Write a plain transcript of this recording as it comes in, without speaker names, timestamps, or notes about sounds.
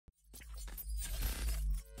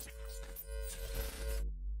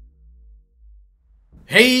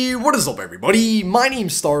Hey, what is up everybody? My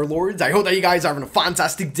name's Star-Lord. I hope that you guys are having a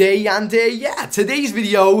fantastic day, and yeah, today's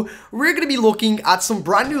video, we're going to be looking at some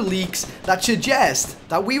brand new leaks that suggest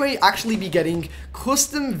that we may actually be getting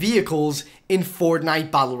custom vehicles in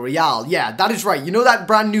Fortnite Battle Royale. Yeah, that is right. You know that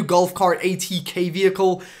brand new golf cart ATK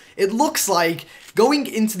vehicle? It looks like going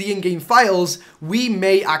into the in-game files, we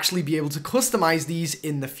may actually be able to customize these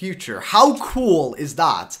in the future. How cool is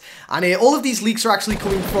that? And all of these leaks are actually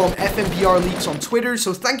coming from FMBR Leaks on Twitter,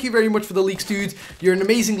 so thank you very much for the leaks, dude. You're an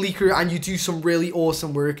amazing leaker and you do some really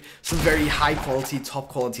awesome work, some very high quality, top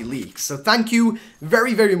quality leaks. So thank you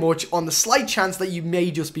very, very much on the slight chance that you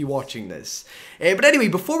may just be watching this. But anyway,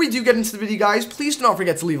 before we do get into the video, guys, please do not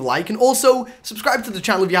forget to leave a like and also subscribe to the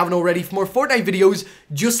channel if you haven't already for more Fortnite videos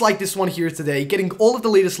just like this one here today, getting all of the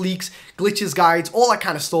latest leaks, glitches, guides, all that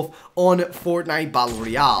kind of stuff on Fortnite Battle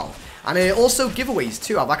Royale. And also giveaways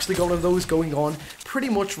too. I've actually got one of those going on pretty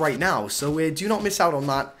much right now, so do not miss out on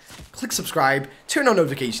that. Click subscribe, turn on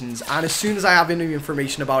notifications, and as soon as I have any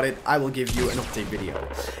information about it, I will give you an update video.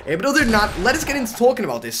 But other than that, let us get into talking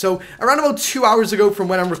about this. So around about 2 hours ago from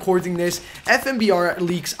when I'm recording this, FMBR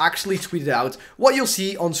Leaks actually tweeted out what you'll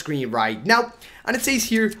see on screen right now, and it says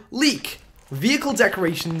here, leak. Vehicle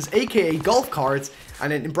decorations, aka golf carts,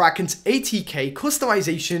 and then in brackets ATK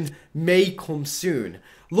customization may come soon.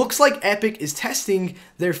 Looks like Epic is testing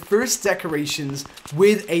their first decorations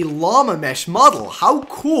with a llama mesh model. How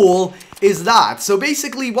cool is that? So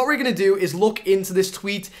basically what we're going to do is look into this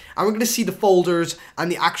tweet and we're going to see the folders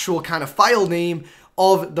and the actual kind of file name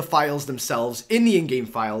of the files themselves in the in-game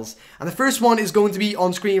files, and the first one is going to be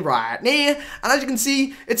on screen right now, and as you can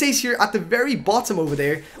see, it says here at the very bottom over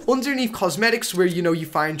there, underneath cosmetics, where you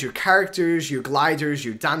find your characters, your gliders,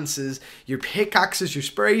 your dances, your pickaxes, your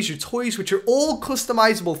sprays, your toys, which are all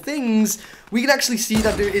customizable things. We can actually see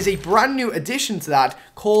that there is a brand new addition to that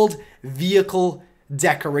called vehicle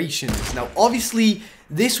decorations. Now obviously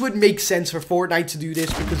this would make sense for Fortnite to do this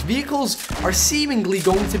because vehicles are seemingly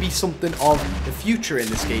going to be something of the future in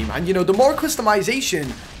this game, and the more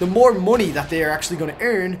customization, the more money that they are actually going to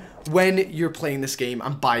earn when you're playing this game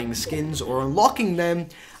and buying the skins or unlocking them,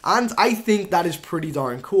 and I think that is pretty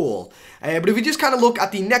darn cool. But if we just kind of look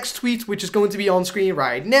at the next tweet, which is going to be on screen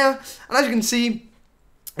right now, and as you can see,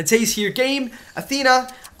 it says here, game, Athena,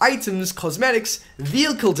 items, cosmetics,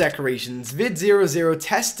 vehicle decorations, vid00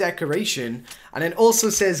 test decoration, and then also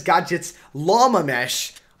says gadgets, llama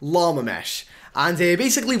mesh. And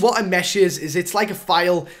basically what a mesh is it's like a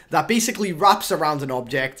file that basically wraps around an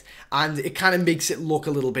object and it kind of makes it look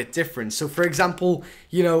a little bit different. So for example,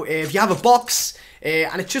 if you have a box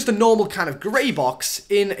and it's just a normal kind of gray box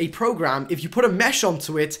in a program, if you put a mesh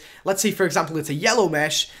onto it, let's say for example it's a yellow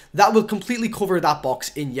mesh, that will completely cover that box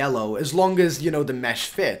in yellow as long as the mesh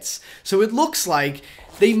fits. So it looks like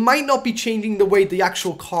they might not be changing the way the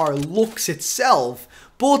actual car looks itself,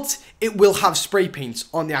 but it will have spray paints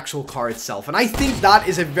on the actual car itself. And I think that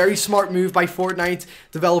is a very smart move by Fortnite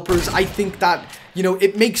developers. I think that,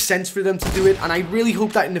 it makes sense for them to do it. And I really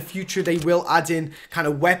hope that in the future they will add in kind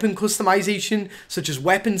of weapon customization, such as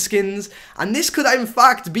weapon skins. And this could in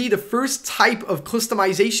fact be the first type of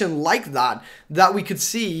customization like that we could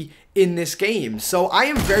see in this game. So I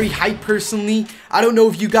am very hyped personally. I don't know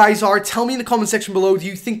if you guys are. Tell me in the comment section below, do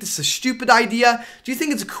you think this is a stupid idea? Do you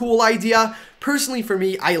think it's a cool idea? Personally, for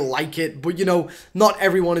me, I like it, but not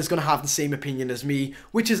everyone is going to have the same opinion as me,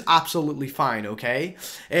 which is absolutely fine, okay?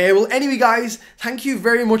 Well, anyway, guys, thank you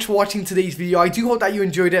very much for watching today's video. I do hope that you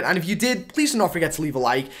enjoyed it, and if you did, please do not forget to leave a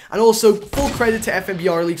like, and also, full credit to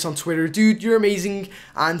FMBR Leaks on Twitter. Dude, you're amazing,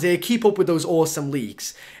 and keep up with those awesome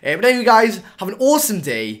leaks. But anyway, guys, have an awesome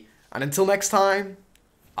day, and until next time,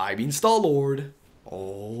 I've been Star-Lord.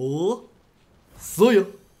 Oh, see ya.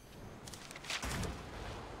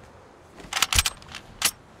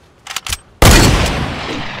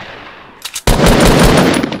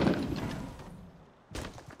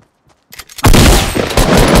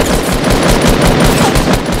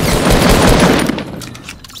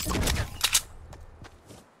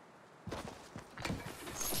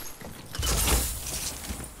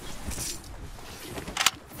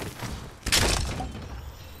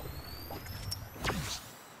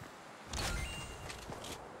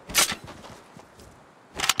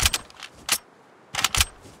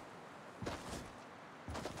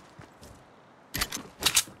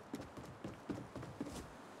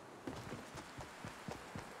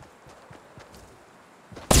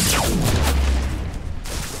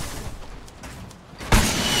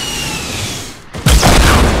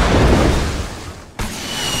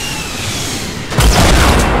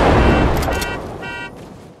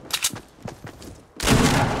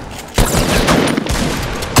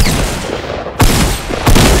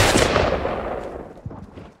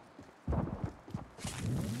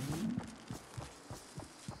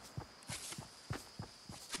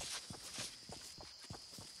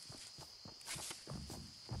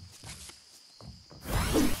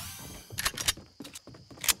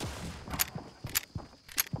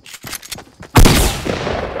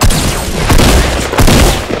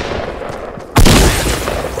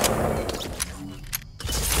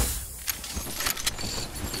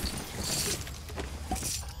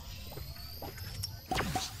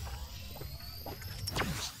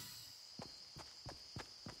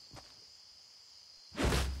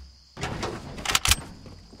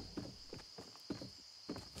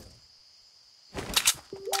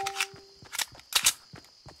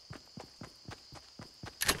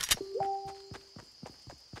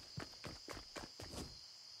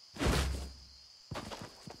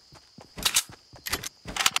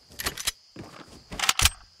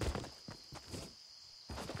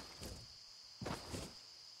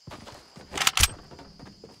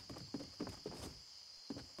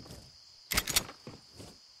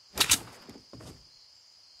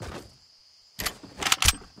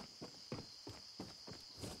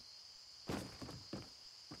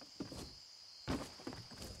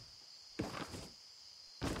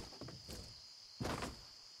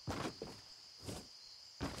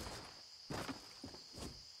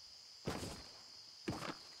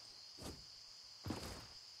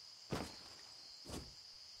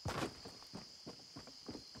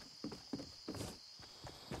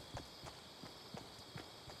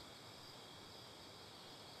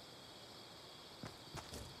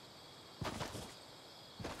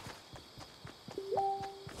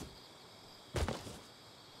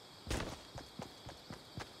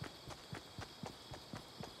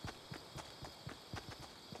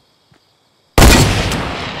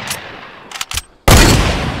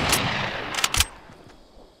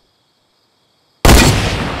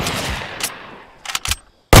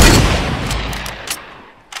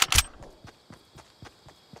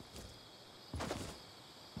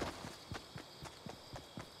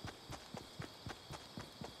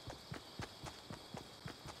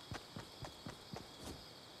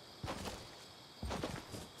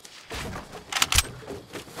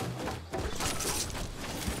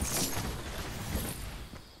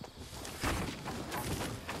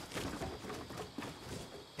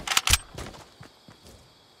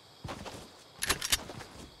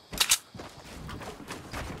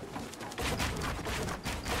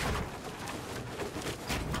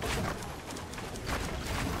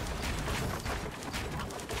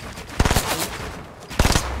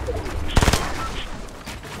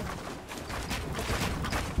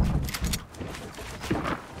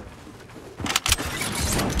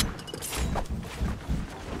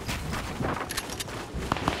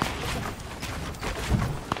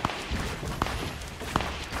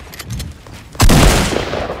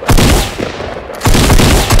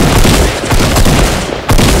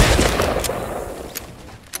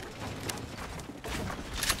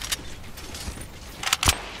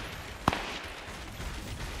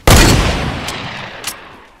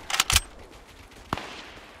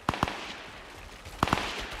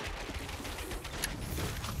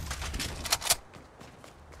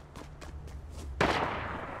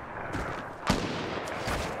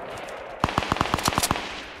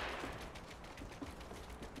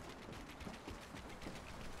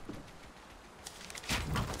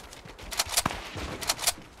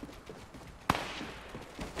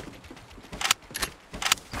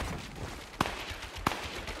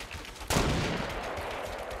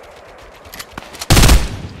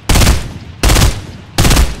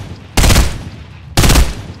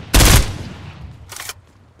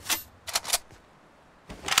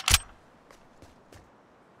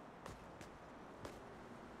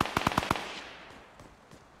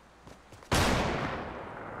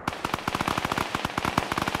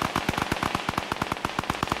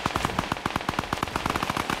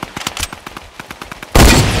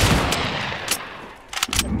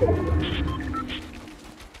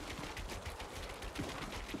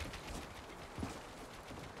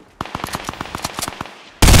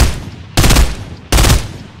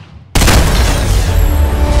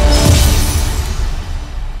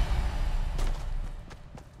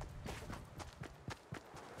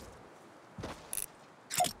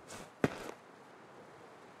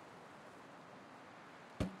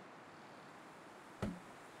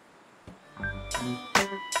 bye.